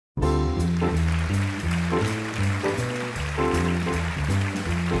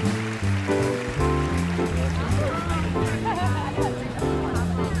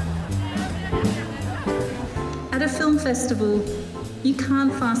festival, you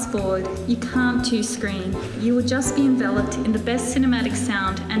can't fast forward, you can't two-screen. You will just be enveloped in the best cinematic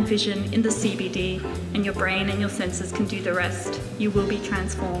sound and vision in the CBD, and your brain and your senses can do the rest. You will be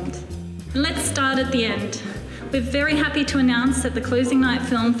transformed. And let's start at the end. We're very happy to announce that the closing night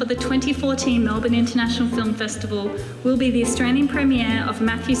film for the 2014 Melbourne International Film Festival will be the Australian premiere of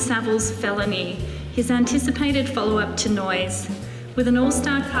Matthew Savile's Felony, his anticipated follow-up to Noise. With an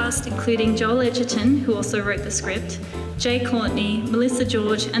all-star cast including Joel Edgerton, who also wrote the script, Jay Courtney, Melissa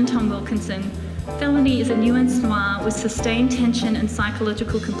George and Tom Wilkinson, Felony is a nuanced noir with sustained tension and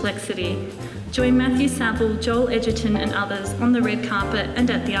psychological complexity. Join Matthew Savile, Joel Edgerton and others on the red carpet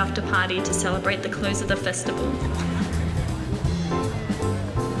and at the after party to celebrate the close of the festival.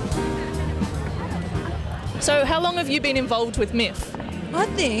 So how long have you been involved with MIF? I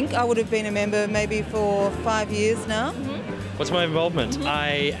think I would have been a member maybe for 5 years now. What's my involvement?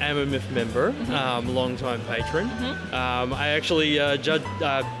 I am a MIF member, long-time patron. I actually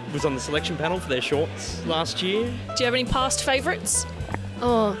was on the selection panel for their shorts last year. Do you have any past favourites?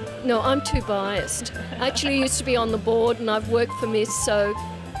 Oh, no, I'm too biased. I actually used to be on the board and I've worked for MIF, so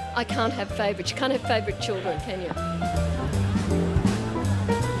I can't have favourites. You can't have favourite children, can you?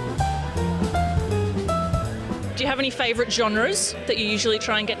 Do you have any favourite genres that you usually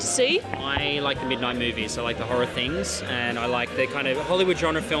try and get to see? I like the midnight movies. I like the horror things, and I like the kind of Hollywood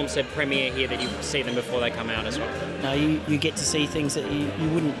genre films that premiere here that you see them before they come out as well. You get to see things that you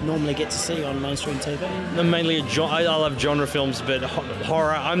wouldn't normally get to see on mainstream TV. I'm mainly I love genre films, but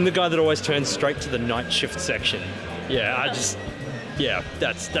horror, I'm the guy that always turns straight to the night shift section. That's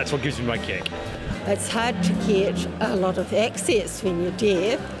what gives me my kick. It's hard to get a lot of access when you're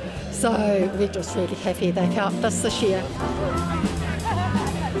deaf. So we're just really happy they've helped us this year.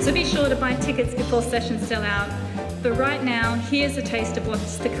 So be sure to buy tickets before sessions sell out. But right now, here's a taste of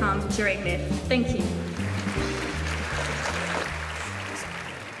what's to come during MIF. Thank you.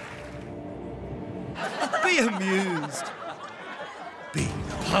 Be amused. Be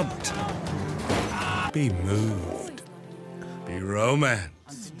pumped. Be moved. Be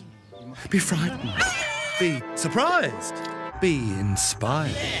romanced. Be frightened. Be surprised. Be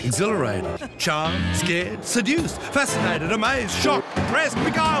inspired, exhilarated, charmed, scared, seduced, fascinated, amazed, shocked, impressed,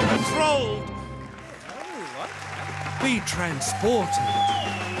 beguiled, enthralled. Be transported.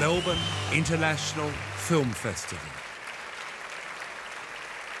 Melbourne International Film Festival.